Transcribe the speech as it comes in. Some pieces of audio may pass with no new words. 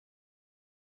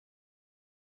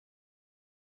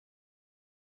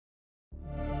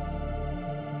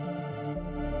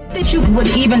that you would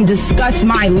even discuss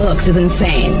my looks is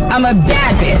insane. I'm a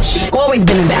bad bitch. Always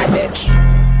been a bad bitch.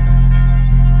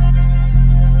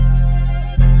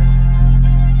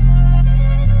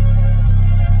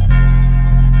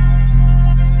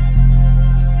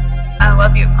 I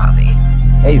love you, Poppy.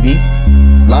 Hey, V,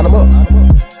 line them up.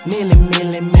 Milli,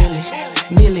 milli, milli,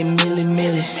 milli, milli,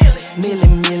 milli, milli,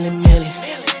 milli, milli,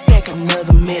 stack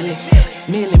another milli,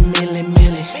 milli, milli,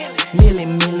 milli, milli,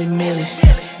 milli, milli,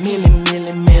 milli,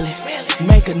 milli, milli,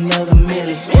 make another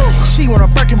milli. She want a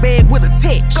Birkin bag with a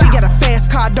tech. She got a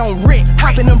fast car, don't wreck.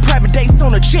 Hopping them private dates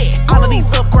on a jet. All of these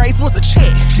upgrades was a check.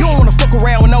 You don't wanna fuck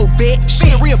around with no vet. She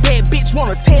a real bad bitch,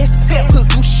 wanna test. Step, put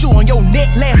Gucci shoe on your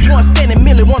neck. Last one standing,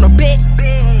 Milli wanna bet.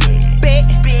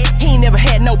 He ain't never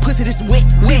had no pussy this wet.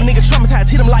 Leave a nigga traumatized,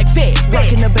 hit him like fat.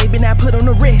 Rockin' the baby, now put on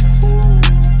the wrist.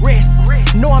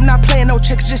 No, I'm not playing no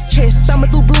checks, just chess. Summer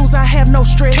through blues, I have no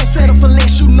stress. Can't settle for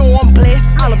less, you know I'm blessed.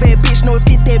 All a bad bitch knows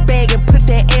get that bag and put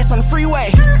that ass on the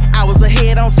freeway. I was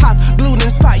ahead on top, glued in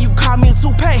the spot, you call me a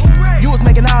toupee. You was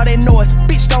making all that noise,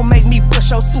 bitch, don't make me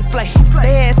bust your souffle.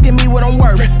 They asking me what I'm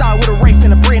worth. Let's start with a rape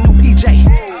and a brand new PJ.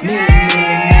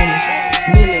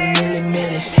 Milli, milli,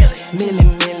 milli, milli,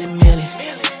 milli, milli,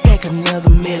 stack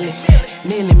another milli,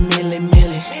 milli, milli,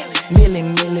 milli, milli,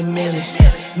 milli, milli,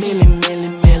 milli, milli,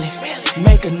 milli,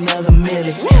 make another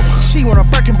milli. She want a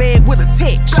Birkin bag with a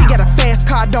tech. She got a fast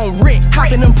car, don't wreck.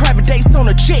 Hopping them private dates on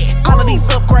a jet. All of these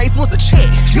upgrades was a check.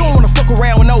 You don't wanna fuck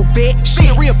around with no vet. She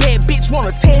a real bad bitch,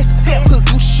 wanna test. Step, put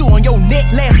Gucci shoe on your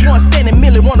neck. Last one standing,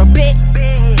 Milli wanna bet.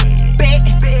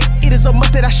 It is a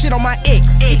must that I shit on my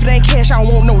ex. If it ain't cash, I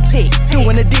don't want no text. Do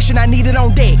an addition, I need it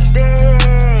on deck.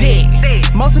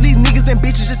 Most of these niggas and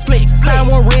bitches just flex. Sign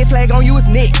one red flag on you is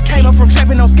next. Came up from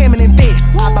trapping, no scamming,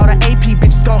 invest. I bought an AP,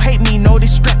 bitches gon' hate me. No,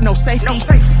 this strap, no safety.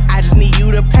 I just need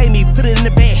you to pay me. Put it in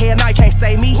the bed, hell no, you can't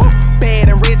save me. Bad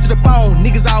and red to the bone.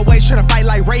 Niggas always tryna fight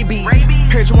like rabies.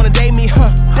 Heard you wanna date me,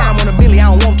 huh? Dime on a milli, I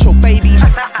don't want your baby.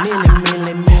 Milli,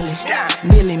 milli, milli,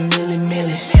 milli, milli,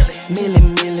 milli, milli,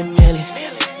 milli, milli,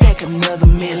 stack another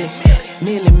milli,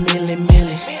 milli, milli,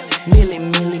 milli, milli,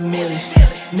 milli, milli,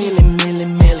 milli, milli,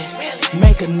 milli,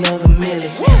 make another milli.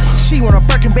 She want a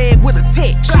Birkin bag with a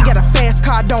tech. She got a fast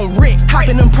car, don't wreck.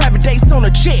 Hopping them private dates on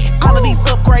a jet. All of these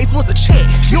upgrades was a check.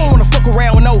 You don't wanna fuck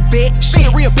around with no vet. She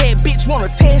a real bad bitch, wanna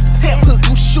test. Step, put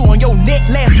Gucci shoe on your neck.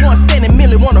 Last one standing,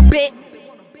 Milli wanna bet.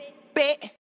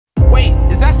 Wait,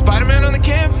 is that Spider-Man on the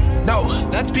cam? No,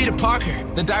 that's Peter Parker,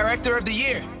 the director of the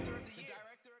year.